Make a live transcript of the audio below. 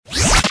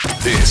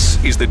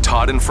This is the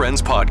Todd and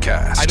Friends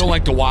podcast. I don't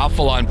like to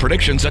waffle on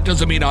predictions. That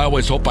doesn't mean I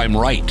always hope I'm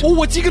right. Oh,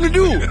 what's he going to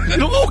do?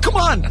 Oh, come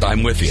on.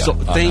 I'm with you. So,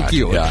 thank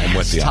you. Yeah, I'm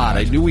with you. Todd,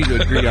 I knew we'd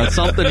agree on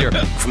something here.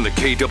 From the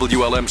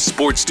KWLM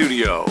Sports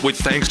Studio, with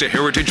thanks to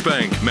Heritage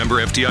Bank, member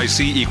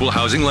FDIC equal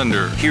housing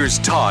lender, here's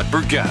Todd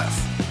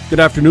Burgaff. Good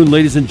afternoon,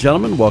 ladies and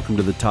gentlemen. Welcome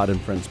to the Todd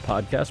and Friends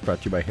podcast,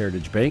 brought to you by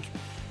Heritage Bank,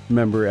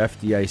 member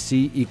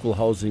FDIC equal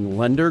housing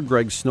lender.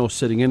 Greg Snow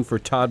sitting in for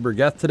Todd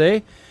Burgaff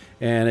today.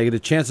 And I get a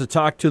chance to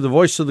talk to the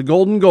voice of the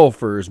Golden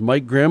Gophers,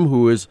 Mike Grimm,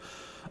 who is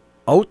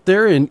out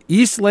there in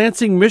East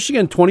Lansing,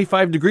 Michigan.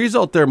 25 degrees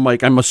out there,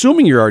 Mike. I'm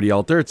assuming you're already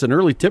out there. It's an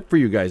early tip for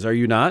you guys, are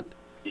you not?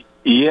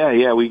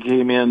 Yeah. We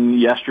came in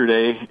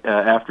yesterday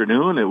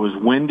afternoon. It was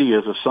windy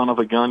as a son of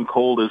a gun,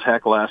 cold as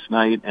heck last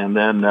night, and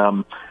then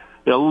a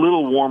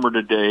little warmer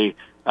today.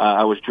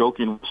 I was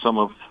joking with some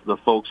of the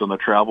folks on the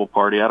travel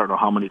party. I don't know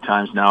how many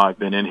times now I've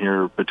been in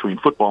here between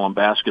football and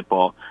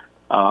basketball.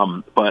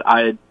 But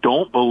I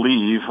don't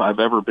believe I've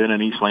ever been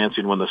in East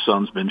Lansing when the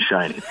sun's been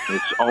shining.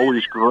 It's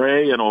always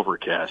gray and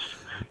overcast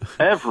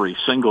every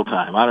single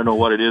time. I don't know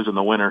what it is in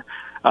the winter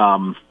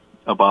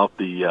about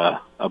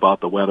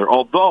the weather.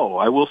 Although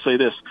I will say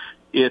this,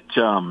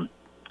 Justin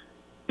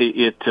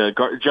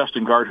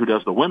Gard, who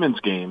does the women's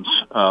games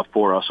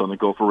for us on the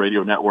Gopher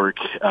Radio Network,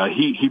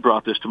 he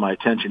brought this to my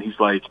attention. He's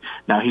like,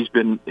 now he's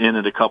been in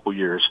it a couple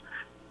years.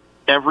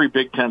 Every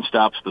Big Ten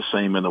stop's the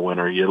same in the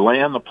winter. You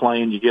land the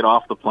plane, you get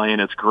off the plane,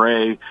 it's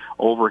gray,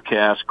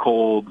 overcast,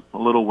 cold, a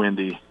little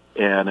windy,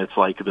 and it's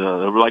like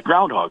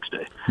Groundhog's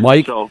Day.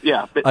 Mike, so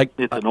yeah,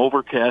 it's an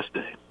overcast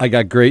day. I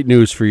got great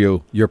news for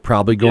you. You're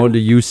probably going to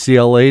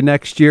UCLA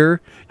next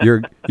year.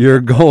 You're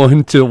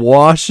going to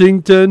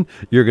Washington.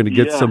 You're going to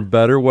get some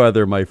better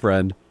weather, my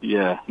friend.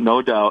 Yeah,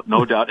 no doubt.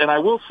 And I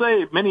will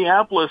say,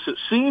 Minneapolis, it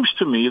seems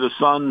to me the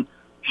sun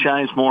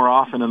shines more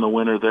often in the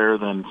winter there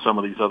than some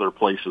of these other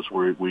places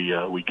where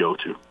we go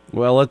to.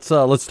 Well, let's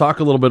talk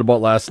a little bit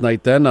about last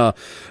night then.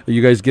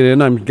 You guys get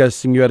in. I'm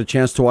guessing you had a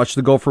chance to watch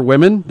the Gopher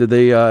women. Did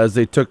they, as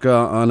they took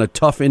on a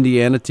tough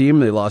Indiana team,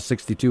 they lost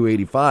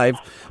 62-85,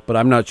 but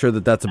I'm not sure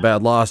that that's a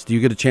bad loss. Do you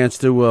get a chance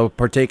to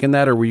partake in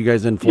that, or were you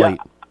guys in flight?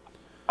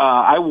 Yeah.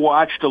 I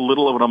watched a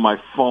little of it on my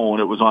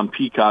phone. It was on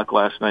Peacock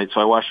last night, so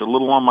I watched a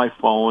little on my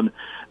phone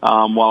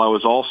while I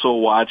was also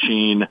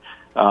watching.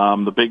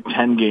 The Big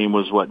Ten game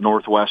was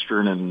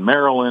Northwestern and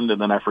Maryland, and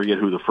then I forget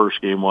who the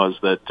first game was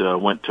that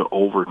went to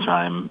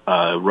overtime.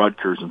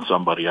 Rutgers and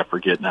somebody, I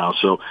forget now.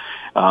 So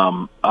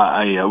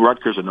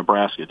Rutgers and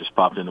Nebraska just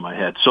popped into my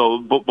head. So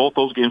both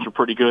those games were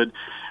pretty good.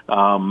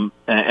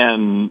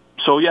 And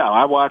so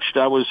I watched.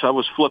 I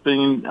was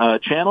flipping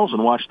channels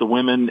and watched the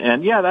women,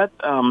 and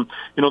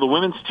the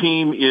women's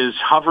team is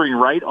hovering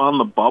right on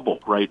the bubble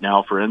right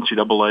now for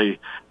NCAA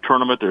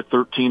tournament. They're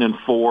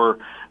 13-4.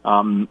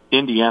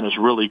 Indiana's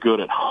really good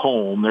at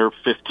home. They're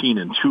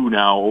 15-2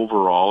 now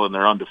overall, and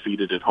they're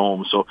undefeated at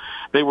home. So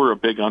they were a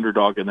big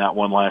underdog in that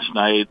one last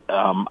night.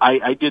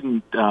 I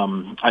didn't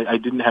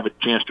have a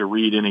chance to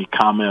read any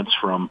comments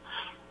from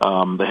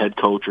the head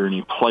coach or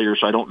any players.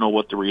 So I don't know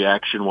what the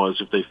reaction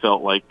was, if they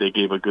felt like they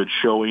gave a good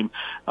showing.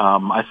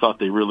 I thought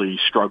they really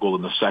struggled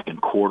in the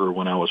second quarter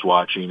when I was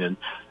watching, and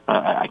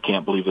I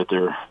can't believe that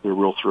they're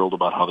real thrilled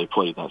about how they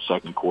played that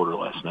second quarter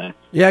last night.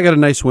 Yeah, I got a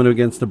nice win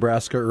against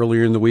Nebraska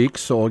earlier in the week.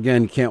 So,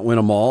 again, you can't win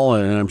them all,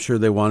 and I'm sure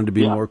they wanted to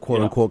be more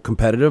quote-unquote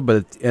competitive, but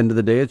at the end of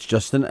the day, it's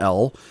just an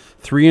L.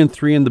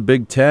 3-3 in the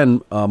Big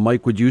Ten.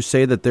 Mike, would you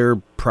say that they're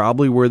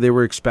probably where they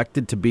were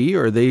expected to be,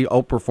 or are they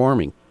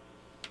outperforming?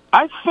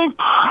 I think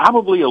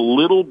probably a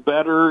little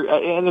better,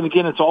 and then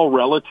again, it's all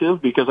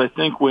relative, because I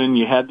think when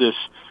you had this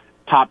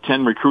top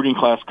 10 recruiting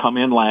class come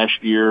in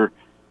last year,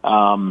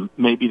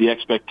 maybe the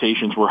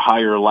expectations were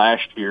higher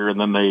last year, and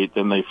then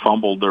they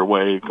fumbled their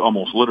way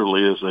almost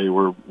literally, as they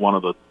were one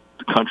of the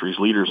country's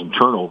leaders in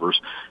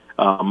turnovers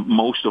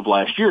most of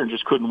last year, and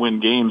just couldn't win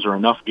games or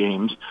enough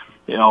games.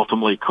 It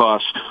ultimately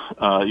cost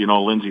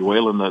Lindsey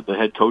Whalen the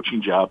head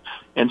coaching job,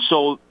 and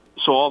so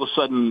all of a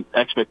sudden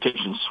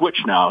expectations switch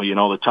now.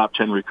 The top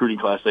 10 recruiting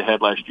class they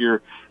had last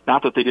year,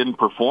 not that they didn't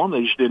perform,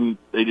 they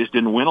just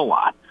didn't win a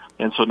lot.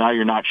 And so now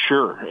you're not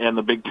sure. And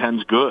the Big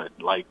Ten's good.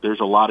 Like,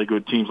 there's a lot of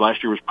good teams.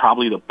 Last year was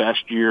probably the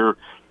best year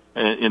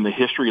in the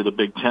history of the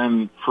Big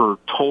Ten for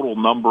total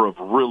number of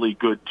really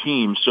good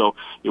teams. So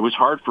it was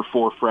hard for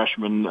four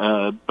freshmen,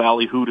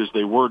 ballyhooed as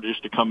they were,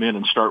 just to come in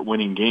and start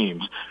winning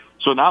games.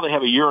 So now they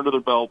have a year under their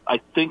belt.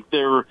 I think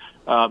they're,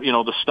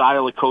 the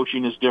style of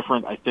coaching is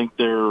different. I think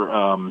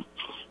they're,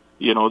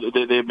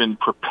 they've been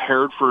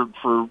prepared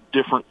for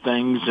different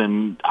things,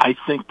 and I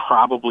think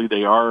probably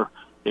they are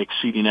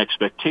exceeding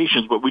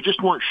expectations, but we just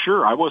weren't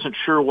sure. I wasn't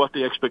sure what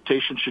the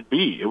expectation should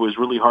be. It was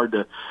really hard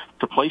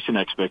to place an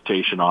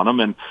expectation on them,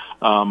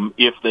 and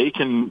if they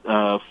can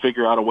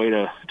figure out a way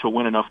to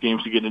win enough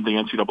games to get into the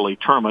NCAA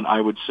tournament, I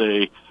would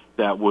say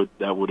that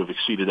would have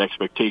exceeded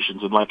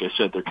expectations. And like I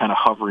said, they're kind of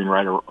hovering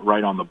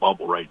right on the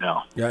bubble right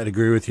now. Yeah, I'd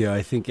agree with you.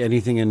 I think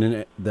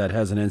anything that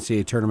has an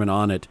NCAA tournament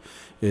on it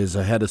is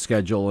ahead of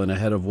schedule and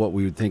ahead of what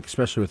we would think,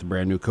 especially with a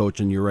brand new coach.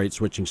 And you're right,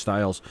 switching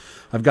styles.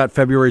 I've got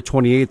February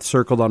 28th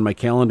circled on my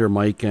calendar,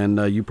 Mike, and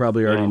you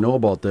probably already know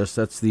about this.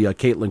 That's the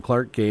Caitlyn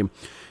Clark game.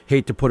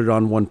 Hate to put it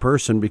on one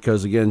person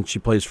because, again, she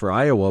plays for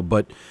Iowa,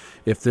 but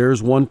if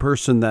there's one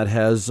person that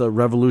has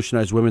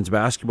revolutionized women's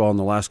basketball in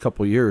the last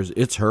couple of years,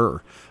 it's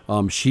her.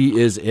 She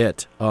is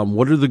it.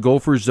 What are the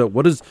Gophers?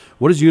 What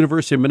does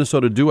University of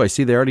Minnesota do? I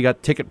see they already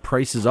got ticket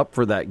prices up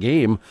for that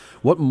game.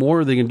 What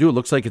more are they going to do? It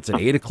looks like it's an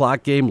 8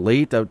 o'clock game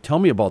late. Tell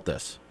me about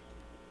this.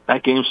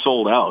 That game's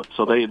sold out,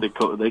 so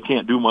they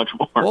can't do much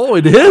more. Oh,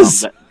 it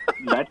is?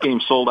 That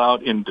game sold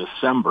out in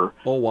December.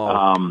 Oh,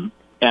 wow.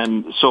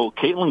 And so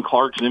Caitlyn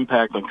Clark's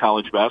impact on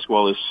college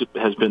basketball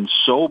has been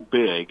so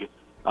big.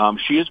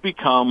 She has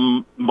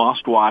become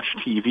must-watch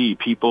TV.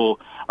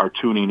 People are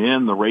tuning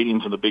in, the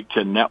ratings of the Big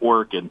Ten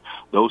Network and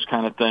those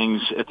kind of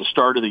things. At the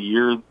start of the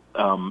year,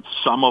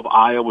 some of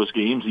Iowa's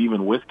games,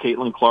 even with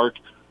Caitlyn Clark,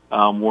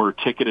 were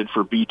ticketed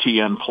for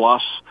BTN+.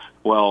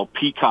 Well,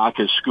 Peacock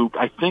has scooped.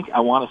 I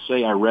want to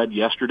say I read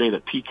yesterday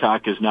that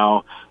Peacock has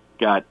now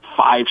got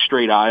 5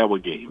 straight Iowa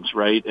games,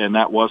 right? And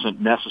that wasn't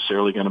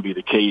necessarily going to be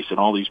the case. And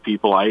all these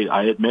people,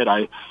 I admit,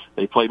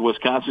 they played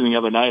Wisconsin the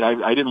other night.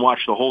 I didn't watch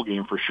the whole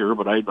game for sure,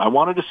 but I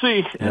wanted to see.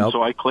 Yep. And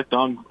so I clicked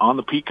on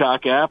the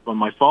Peacock app on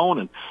my phone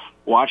and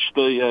watched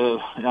the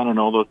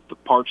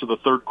parts of the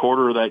third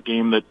quarter of that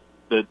game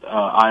that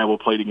Iowa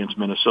played against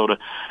Minnesota.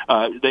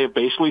 They have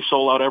basically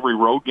sold out every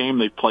road game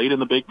they've played in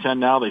the Big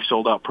Ten now. They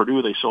sold out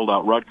Purdue. They sold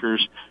out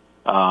Rutgers.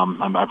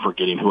 I'm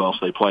forgetting who else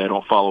they play. I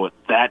don't follow it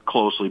that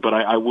closely, but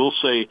I will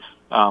say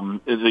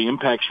the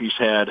impact she's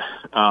had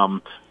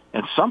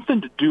and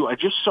something to do. I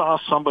just saw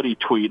somebody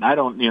tweet, and I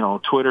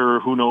don't, Twitter,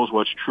 who knows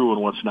what's true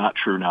and what's not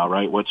true now,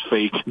 right? What's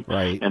fake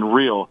and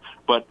real.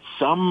 But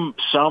some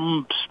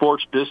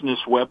sports business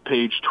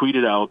webpage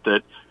tweeted out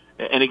that,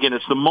 and again,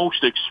 it's the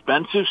most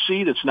expensive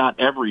seat. It's not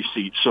every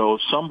seat. So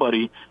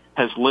somebody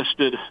has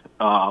listed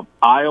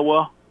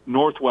Iowa,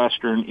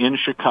 Northwestern, in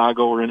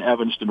Chicago or in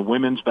Evanston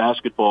women's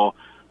basketball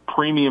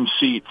premium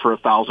seat for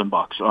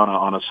 $1,000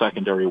 on a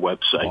secondary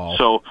website. Wow.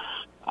 So,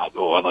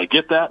 will I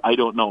get that? I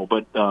don't know,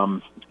 but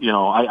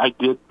I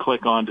did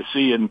click on to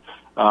see, and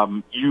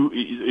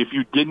if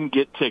you didn't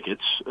get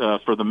tickets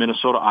for the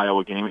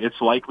Minnesota-Iowa game, it's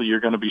likely you're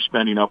going to be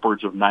spending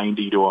upwards of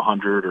 $90 to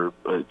 $100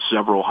 or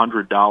several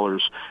 $100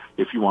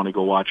 if you want to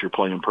go watch her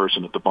play in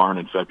person at the Barn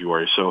in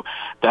February. So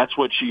that's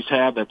what she's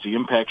had. That's the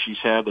impact she's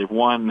had. They've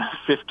won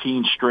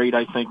 15 straight,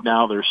 I think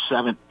now. They're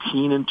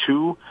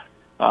 17-2,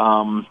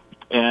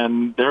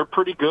 and they're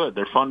pretty good.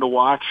 They're fun to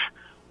watch.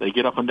 They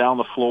get up and down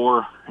the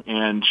floor,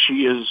 and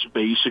she is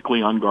basically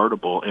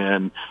unguardable.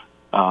 And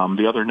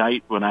the other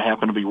night when I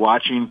happened to be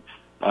watching,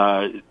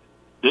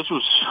 this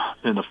was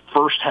in the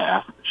first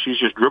half. She's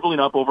just dribbling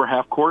up over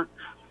half court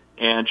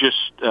and just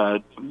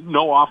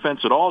no offense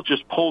at all,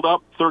 just pulled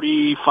up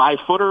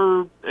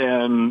 35-footer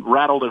and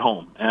rattled it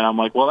home. And I'm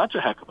like, well, that's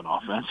a heck of an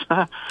offense,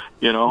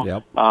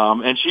 Yep.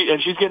 And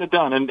she's getting it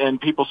done. And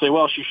people say,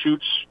 well, she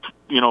shoots,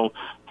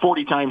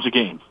 40 times a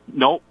game.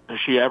 Nope,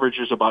 she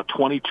averages about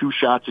 22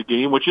 shots a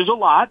game, which is a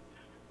lot.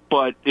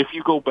 But if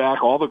you go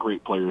back, all the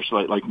great players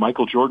like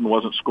Michael Jordan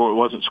wasn't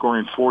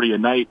scoring 40 a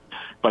night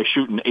by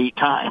shooting 8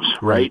 times,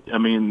 right? I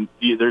mean,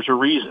 there's a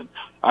reason.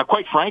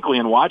 Quite frankly,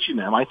 in watching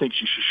them, I think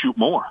she should shoot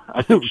more.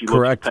 I think she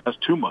looks to pass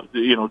too much.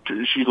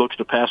 She looks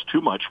to pass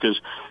too much because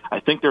I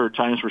think there are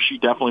times where she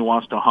definitely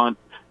wants to hunt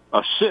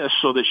assists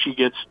so that she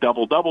gets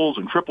double-doubles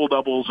and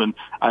triple-doubles, and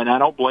I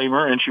don't blame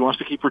her, and she wants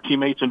to keep her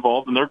teammates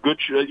involved, and they're good.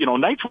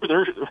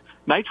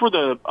 Nights where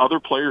the other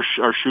players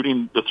are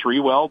shooting the three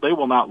well, they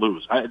will not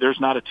lose. There's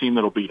not a team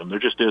that'll beat them. There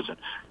just isn't.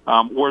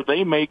 Where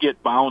they may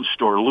get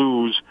bounced or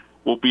lose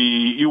will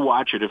be, you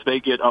watch it, if they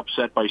get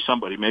upset by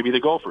somebody, maybe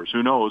the Gophers,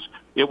 who knows,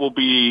 it will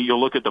be,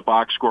 you'll look at the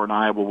box score and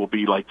Iowa will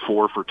be like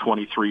 4 for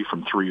 23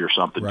 from 3 or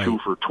something, 2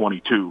 for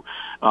 22.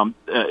 And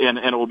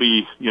it will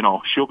be,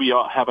 she'll be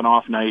have an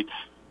off night,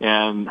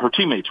 and her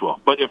teammates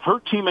will. But if her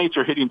teammates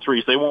are hitting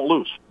threes, they won't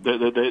lose.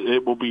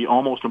 It will be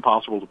almost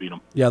impossible to beat them.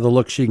 Yeah, the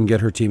look she can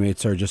get her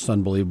teammates are just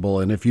unbelievable.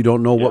 And if you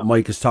don't know what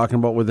Mike is talking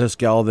about with this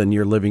gal, then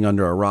you're living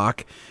under a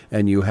rock,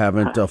 and you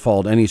haven't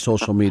followed any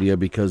social media,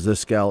 because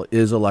this gal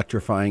is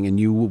electrifying, and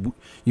you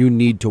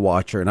need to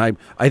watch her. And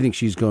I think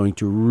she's going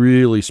to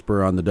really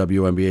spur on the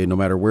WNBA no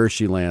matter where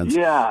she lands.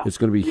 Yeah. It's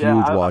going to be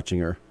huge watching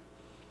her.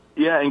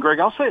 Yeah, and Greg,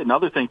 I'll say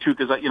another thing too,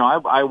 because I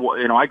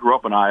grew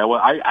up in Iowa.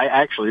 I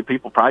actually,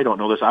 people probably don't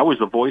know this, I was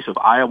the voice of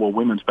Iowa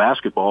women's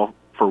basketball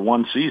for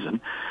one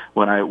season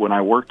when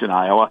I worked in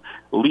Iowa.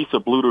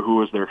 Lisa Bluter,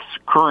 who is their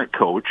current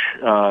coach,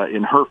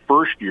 in her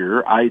first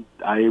year, I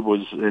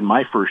was in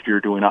my first year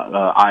doing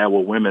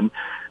Iowa women.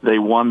 They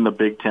won the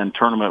Big Ten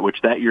tournament,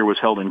 which that year was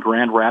held in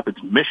Grand Rapids,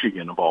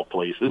 Michigan, of all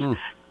places.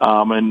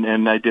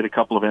 And I did a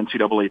couple of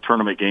NCAA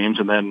tournament games,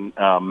 and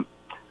then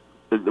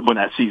when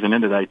that season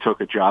ended, I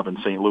took a job in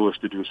St. Louis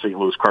to do St.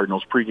 Louis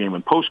Cardinals pregame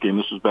and postgame.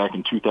 This was back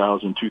in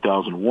 2000,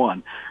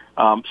 2001.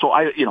 So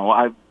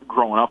I've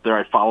grown up there.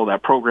 I follow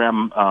that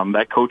program.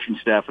 That coaching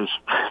staff is,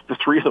 the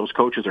 3 of those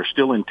coaches are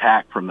still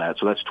intact from that.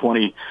 So that's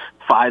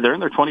 25. They're in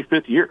their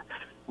 25th year.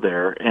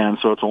 there, and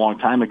so it's a long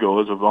time ago.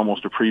 It was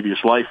almost a previous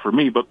life for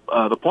me. But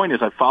the point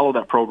is, I follow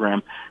that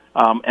program,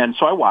 and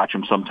so I watch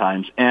them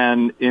sometimes.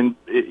 And in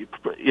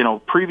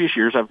previous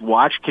years, I've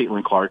watched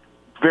Caitlyn Clark.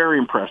 Very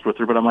impressed with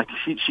her, but I'm like,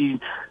 she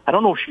I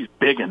don't know if she's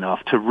big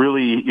enough to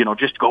really,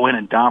 just go in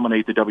and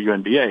dominate the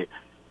WNBA.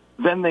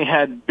 Then they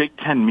had Big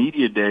Ten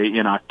Media Day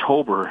in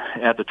October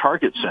at the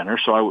Target Center,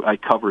 so I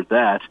covered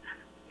that.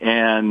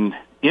 And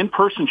in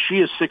person, she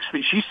is 6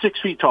 feet. She's 6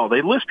 feet tall.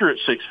 They list her at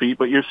 6 feet,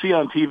 but you see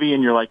on TV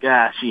and you're like,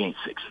 she ain't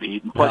 6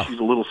 feet. And plus, she's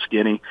a little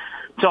skinny.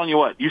 I'm telling you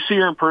what, you see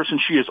her in person,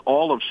 she is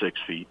all of 6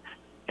 feet.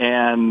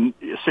 And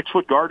a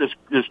 6-foot guard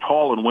is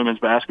tall in women's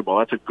basketball.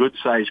 That's a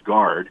good-sized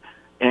guard.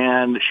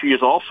 And she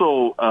is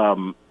also,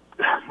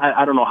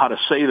 I don't know how to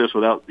say this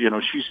without,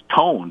 she's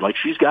toned. Like,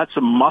 she's got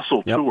some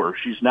muscle to her.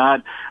 She's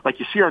not, like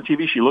you see her on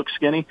TV, she looks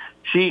skinny.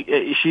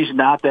 She's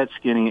not that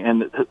skinny.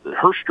 And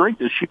her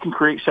strength is she can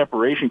create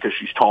separation because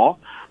she's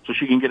tall. So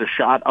she can get a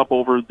shot up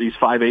over these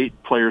 5'8"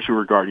 players who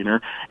are guarding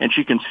her. And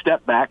she can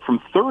step back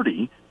from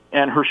 30.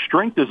 And her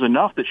strength is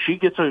enough that she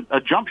gets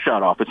a jump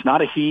shot off. It's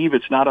not a heave.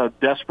 It's not a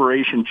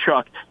desperation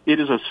chuck. It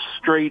is a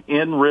straight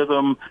in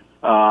rhythm,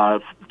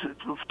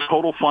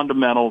 total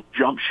fundamental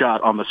jump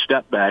shot on the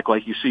step back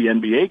like you see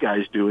NBA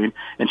guys doing,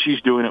 and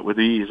she's doing it with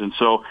ease. And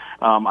so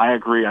I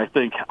agree. I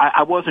think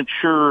I wasn't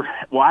sure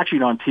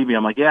watching on TV.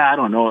 I'm like, I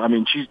don't know. I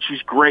mean,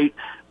 she's great,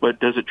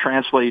 but does it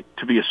translate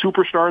to be a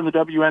superstar in the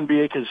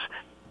WNBA? Because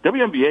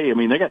WNBA, I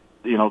mean, they got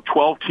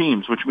 12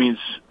 teams, which means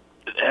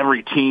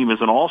every team is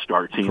an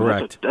all-star team.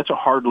 Correct. That's a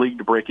hard league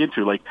to break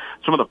into. Like,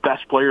 some of the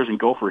best players in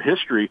Gopher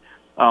history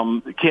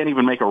can't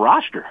even make a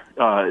roster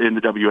in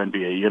the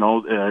WNBA.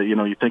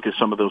 You think of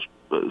some of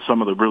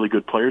the really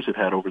good players they've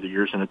had over the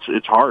years, and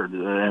it's hard.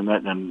 And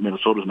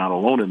Minnesota's not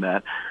alone in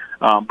that.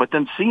 But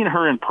then seeing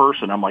her in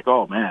person, I'm like,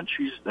 oh man,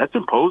 that's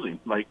imposing.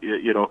 Like,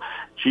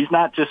 she's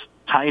not just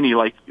tiny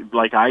like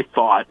I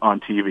thought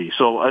on TV.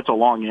 So that's a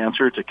long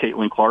answer to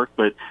Caitlyn Clark,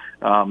 but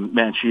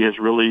man, she has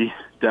really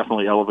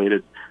definitely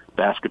elevated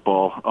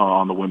basketball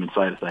on the women's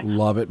side of things.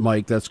 Love it,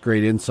 Mike. That's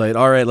great insight.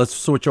 All right, let's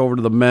switch over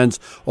to the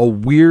men's. A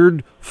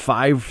weird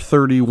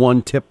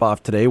 5:31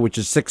 tip-off today, which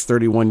is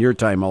 6:31 your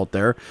time out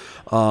there.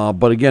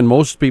 But again,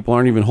 most people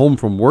aren't even home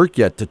from work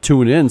yet to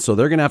tune in, so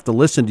they're going to have to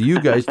listen to you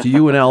guys, to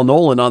you and Al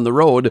Nolan on the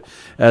road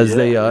as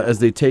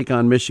they take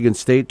on Michigan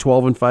State.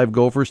 12-5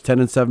 Gophers,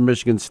 10-7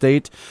 Michigan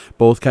State,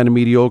 both kind of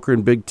mediocre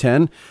in Big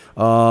Ten.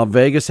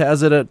 Vegas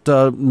has it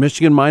at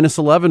Michigan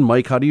 -11.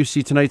 Mike, how do you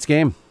see tonight's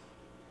game?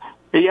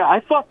 Yeah, I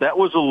thought that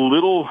was a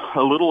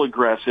little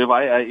aggressive.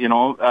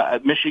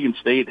 Michigan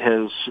State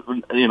has,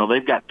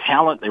 they've got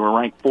talent. They were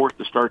ranked 4th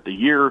to start the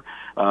year.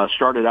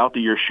 Started out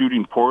the year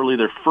shooting poorly.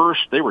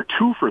 They were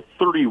 2 for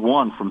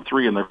 31 from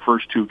 3 in their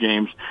first 2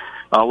 games.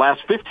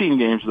 Last 15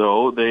 games,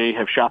 though, they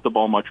have shot the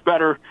ball much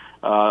better.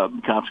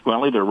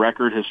 Consequently, their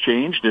record has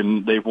changed,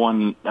 and they've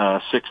won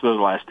 6 of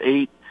the last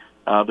 8.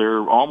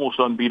 They're almost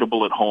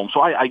unbeatable at home. So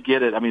I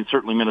get it. I mean,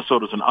 certainly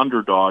Minnesota's an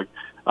underdog.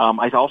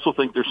 I also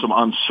think there's some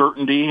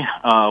uncertainty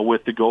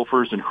with the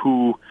Gophers and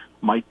who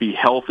might be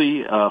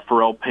healthy.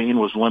 Pharrell Payne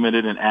was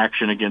limited in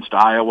action against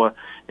Iowa,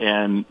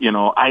 and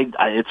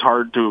it's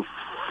hard to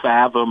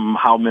fathom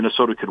how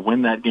Minnesota could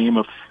win that game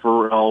if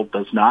Pharrell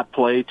does not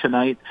play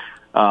tonight.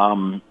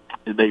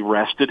 They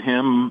rested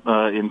him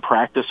in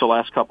practice the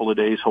last couple of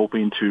days,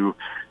 hoping to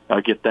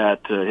get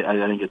that.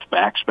 I think it's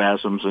back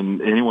spasms,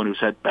 and anyone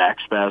who's had back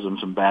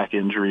spasms and back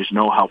injuries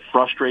know how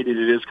frustrated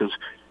it is, because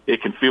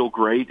it can feel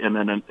great, and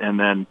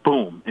then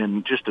boom,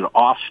 in just an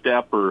off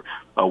step or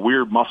a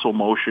weird muscle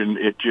motion,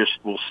 it just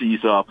will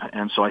seize up.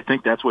 And so I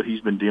think that's what he's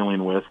been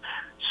dealing with.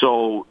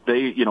 So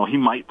he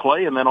might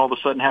play and then all of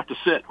a sudden have to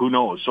sit. Who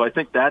knows? So I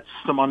think that's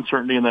some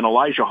uncertainty. And then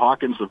Elijah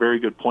Hawkins, the very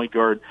good point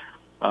guard,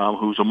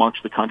 who's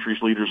amongst the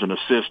country's leaders in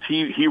assists,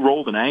 he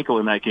rolled an ankle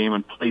in that game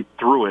and played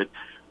through it,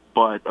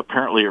 but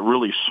apparently it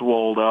really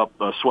swelled up,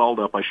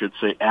 I should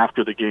say,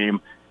 after the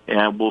game.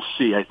 And we'll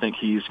see. I think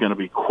he's going to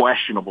be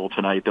questionable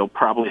tonight. They'll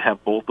probably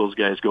have both those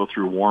guys go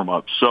through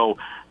warm-ups. So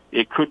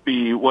it could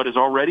be what is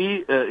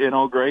already,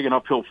 Greg, an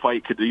uphill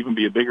fight could even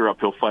be a bigger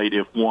uphill fight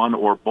if one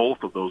or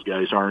both of those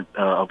guys aren't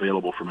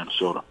available for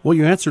Minnesota. Well,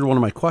 you answered one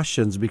of my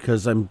questions,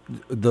 because the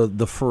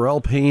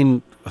Pharrell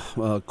Payne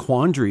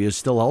quandary is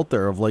still out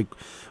there of like,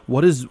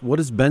 what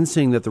is Ben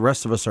saying that the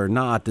rest of us are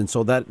not? And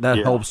so that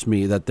helps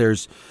me that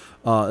there's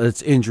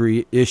it's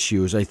injury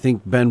issues. I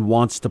think Ben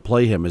wants to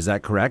play him. Is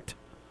that correct?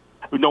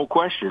 No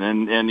question.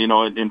 And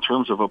in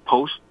terms of a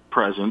post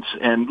presence,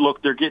 and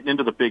look, they're getting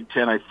into the Big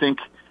Ten. I think,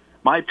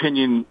 my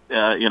opinion,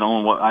 what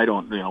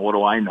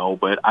do I know?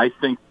 But I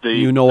think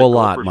a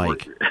lot,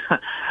 Mike.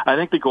 I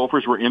think the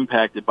Gophers were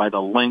impacted by the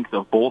length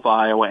of both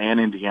Iowa and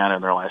Indiana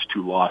in their last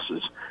 2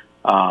 losses.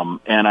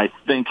 And I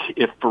think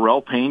if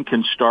Pharrell Payne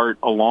can start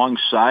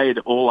alongside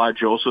Ola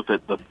Joseph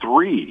at the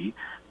 3,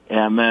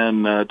 and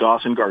then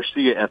Dawson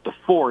Garcia at the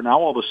 4,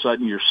 now all of a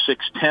sudden you're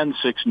 6'10",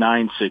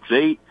 6'9",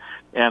 6'8",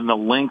 and the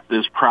length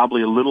is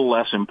probably a little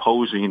less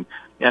imposing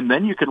And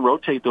then you can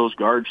rotate those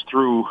guards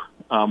through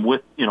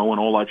with, when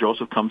Ola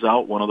Joseph comes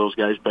out, one of those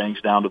guys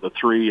bangs down to the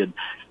 3. And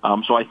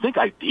so I think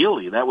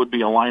ideally that would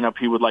be a lineup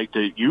he would like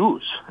to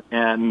use.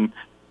 And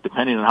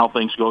depending on how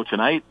things go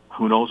tonight,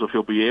 who knows if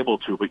he'll be able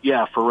to. But,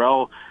 yeah,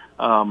 Farrell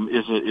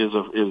is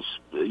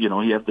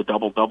he had the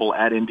double-double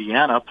at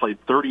Indiana, played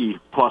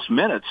 30-plus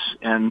minutes,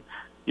 and,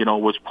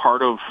 was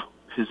part of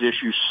his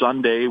issues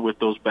Sunday with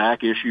those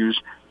back issues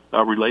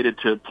related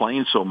to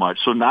playing so much.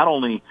 So not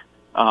only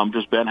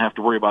does Ben have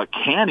to worry about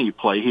can he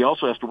play, he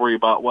also has to worry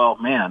about,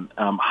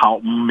 how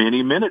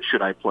many minutes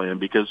should I play him?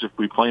 Because if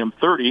we play him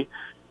 30, is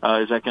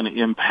that going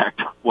to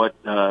impact what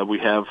we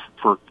have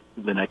for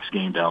the next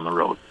game down the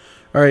road?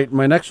 All right,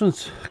 my next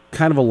one's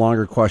kind of a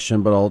longer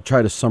question, but I'll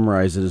try to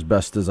summarize it as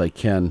best as I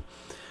can.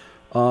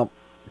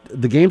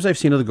 The games I've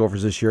seen of the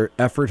Gophers this year,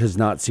 effort has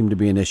not seemed to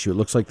be an issue. It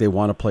looks like they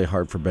want to play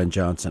hard for Ben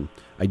Johnson.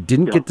 I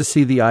didn't get to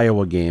see the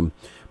Iowa game,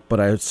 but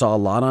I saw a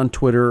lot on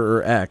Twitter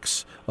or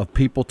X of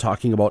people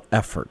talking about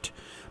effort.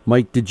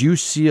 Mike, did you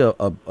see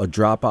a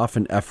drop-off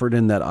in effort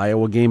in that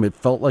Iowa game? It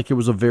felt like it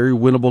was a very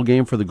winnable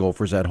game for the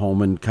Gophers at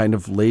home and kind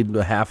of laid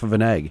a half of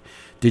an egg.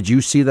 Did you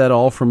see that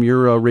all from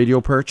your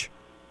radio perch?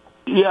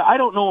 Yeah, I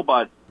don't know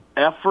about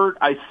effort.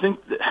 I think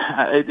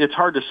it's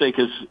hard to say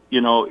because,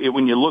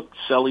 when you look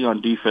Selly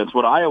on defense,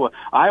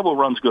 Iowa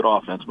runs good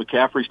offense.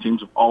 McCaffrey's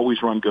teams have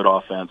always run good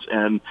offense,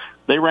 and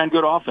they ran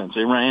good offense.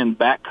 They ran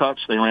back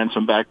cuts. They ran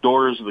some back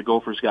doors. The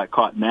Gophers got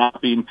caught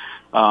napping.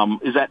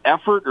 Is that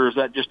effort or is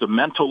that just a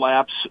mental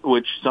lapse,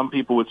 which some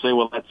people would say,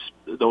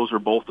 those are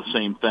both the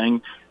same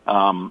thing.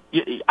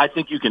 I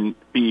think you can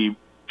be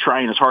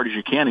trying as hard as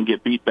you can and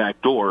get beat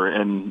back door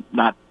and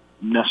not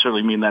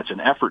necessarily mean that's an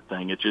effort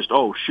thing. It's just,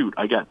 oh, shoot,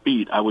 I got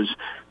beat. In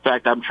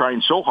fact, I'm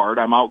trying so hard,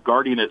 I'm out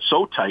guarding it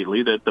so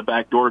tightly that the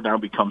back door now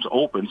becomes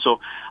open. So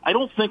I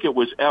don't think it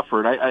was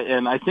effort.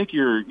 I think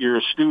you're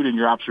astute in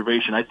your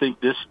observation. I think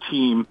this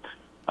team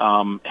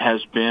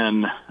has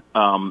been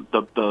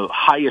the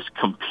highest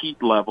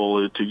compete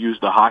level, to use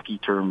the hockey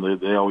term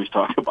they always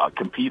talk about,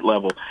 compete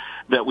level,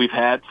 that we've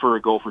had for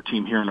a Gopher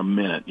team here in a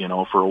minute,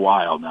 for a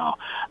while now.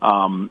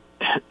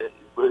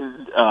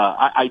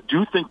 I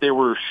do think they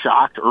were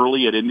shocked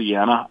early at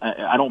Indiana.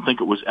 I don't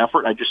think it was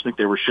effort. I just think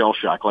they were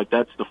shell-shocked. Like,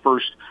 that's the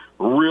first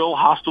real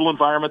hostile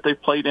environment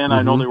they've played in. Mm-hmm.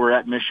 I know they were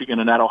at Michigan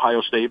and at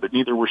Ohio State, but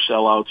neither were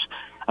sellouts.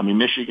 I mean,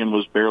 Michigan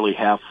was barely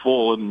half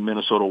full, and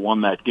Minnesota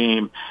won that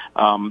game.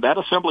 That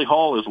Assembly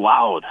Hall is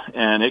loud,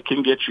 and it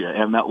can get you.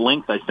 And that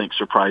length, I think,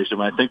 surprised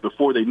them. I think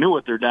before they knew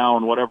it, they're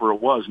down whatever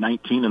it was,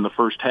 19 in the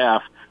first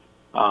half.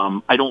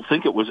 I don't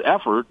think it was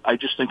effort. I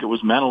just think it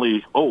was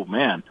mentally, oh,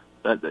 man,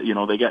 that,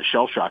 they got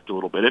shell-shocked a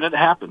little bit. And it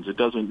happens.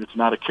 It's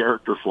not a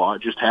character flaw.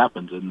 It just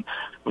happens. And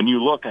when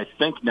you look, I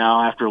think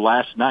now after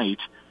last night,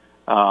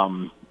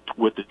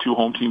 with the two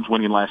home teams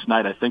winning last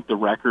night, I think the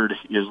record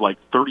is like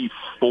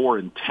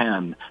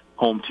 34-10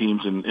 home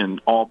teams in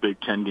all Big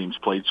Ten games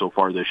played so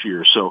far this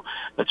year. So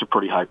that's a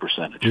pretty high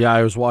percentage. Yeah,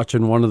 I was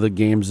watching one of the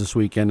games this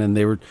weekend, and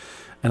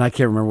I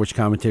can't remember which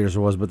commentators it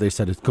was, but they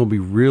said it's going to be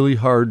really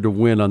hard to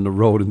win on the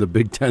road in the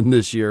Big Ten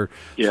this year.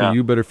 Yeah. So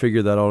you better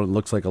figure that out. It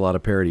looks like a lot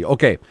of parity.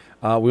 Okay,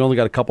 we only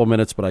got a couple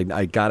minutes, but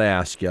I got to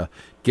ask you,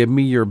 give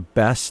me your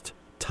best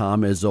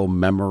Tom Izzo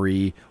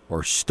memory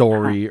or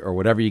story or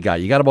whatever you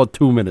got. You got about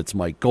 2 minutes,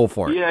 Mike. Go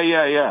for it.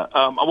 Yeah.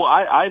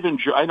 I've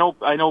enjoyed. I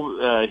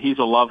know. He's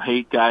a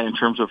love-hate guy in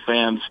terms of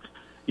fans.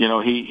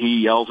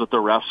 He yells at the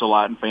refs a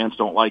lot, and fans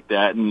don't like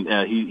that.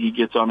 And he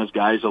gets on his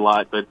guys a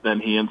lot, but then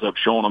he ends up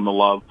showing them the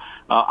love.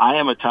 I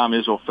am a Tom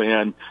Izzo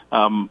fan.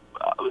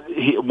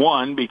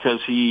 One,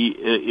 because he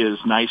is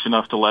nice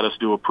enough to let us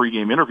do a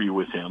pregame interview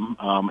with him,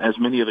 as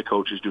many of the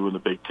coaches do in the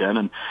Big Ten.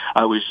 And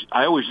I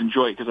always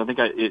enjoy it because I think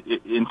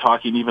in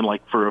talking even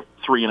like for a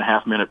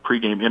 3.5-minute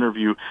pregame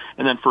interview,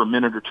 and then for a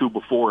minute or two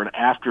before and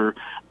after,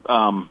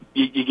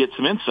 you get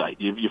some insight.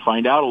 You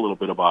find out a little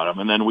bit about him,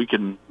 and then we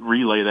can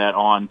relay that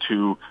on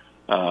to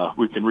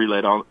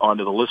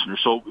the listeners.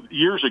 So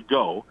years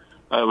ago,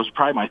 it was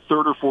probably my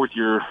third or fourth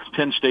year.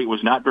 Penn State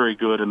was not very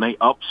good, and they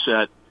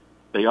upset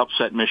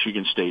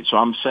Michigan State. So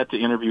I'm set to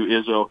interview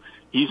Izzo.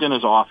 He's in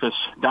his office.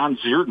 Don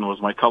Zierden was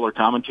my color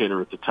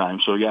commentator at the time.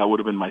 So, yeah, it would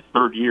have been my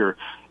third year.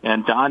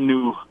 And Don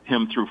knew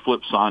him through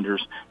Flip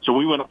Saunders. So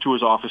we went up to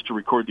his office to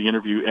record the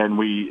interview, and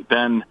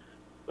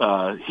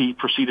he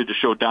proceeded to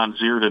show Don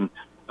Zierden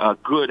a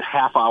good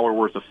half hour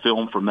worth of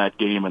film from that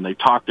game, and they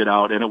talked it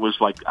out, and it was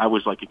like I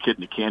was like a kid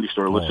in a candy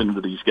store listening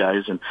to these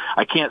guys. And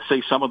I can't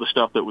say some of the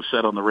stuff that was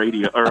said on the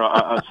radio, or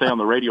say on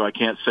the radio. I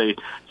can't say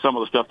some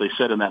of the stuff they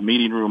said in that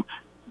meeting room,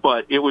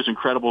 but it was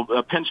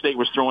incredible. Penn State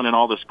was throwing in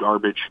all this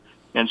garbage,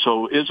 and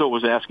so Izzo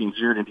was asking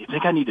Zierden, do you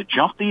think I need to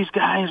jump these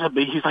guys?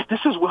 He's like,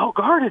 this is well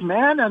guarded,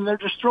 man, and they're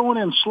just throwing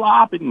in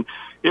slop, and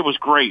it was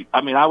great.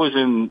 I mean,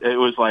 it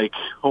was like,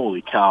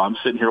 holy cow, I'm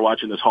sitting here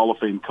watching this Hall of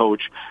Fame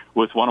coach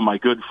with one of my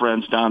good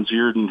friends, Don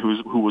Zierden,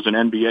 who was an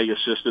NBA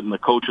assistant and the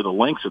coach of the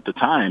Lynx at the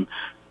time,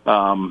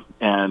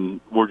 and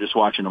we're just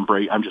watching him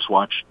break. I'm just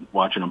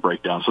watching him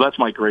break down. So that's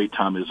my great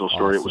Tom Izzo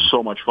story. Awesome. It was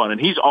so much fun,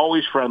 and he's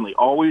always friendly,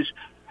 always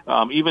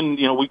even,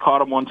 we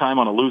caught him one time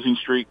on a losing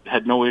streak,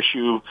 had no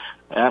issue,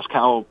 ask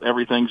how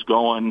everything's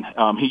going.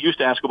 He used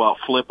to ask about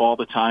Flip all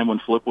the time when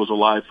Flip was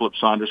alive, Flip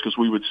Saunders, because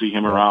we would see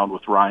him around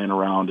with Ryan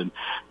around. And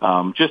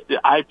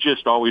I've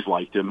just always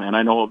liked him. And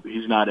I know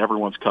he's not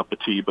everyone's cup of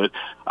tea, but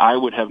I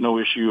would have no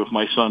issue if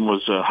my son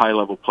was a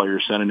high-level player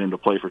sending him to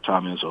play for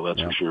Tom Izzo,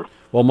 that's for sure.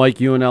 Well, Mike,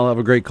 you and Al have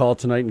a great call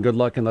tonight, and good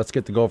luck, and let's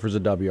get the Gophers a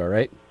W, all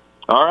right?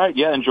 All right,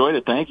 yeah, enjoyed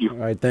it. Thank you. All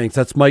right, thanks.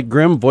 That's Mike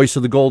Grimm, voice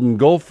of the Golden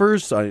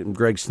Gophers. I'm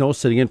Greg Snow,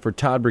 sitting in for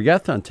Todd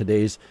Burgett on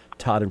today's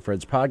Todd and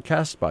Friends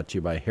podcast, brought to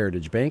you by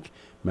Heritage Bank,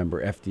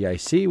 member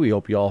FDIC. We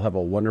hope you all have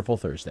a wonderful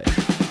Thursday.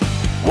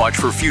 Watch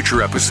for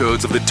future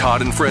episodes of the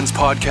Todd and Friends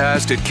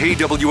podcast at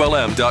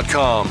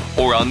KWLM.com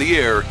or on the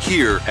air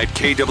here at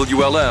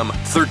KWLM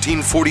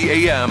 1340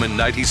 AM and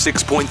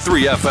 96.3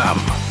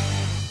 FM.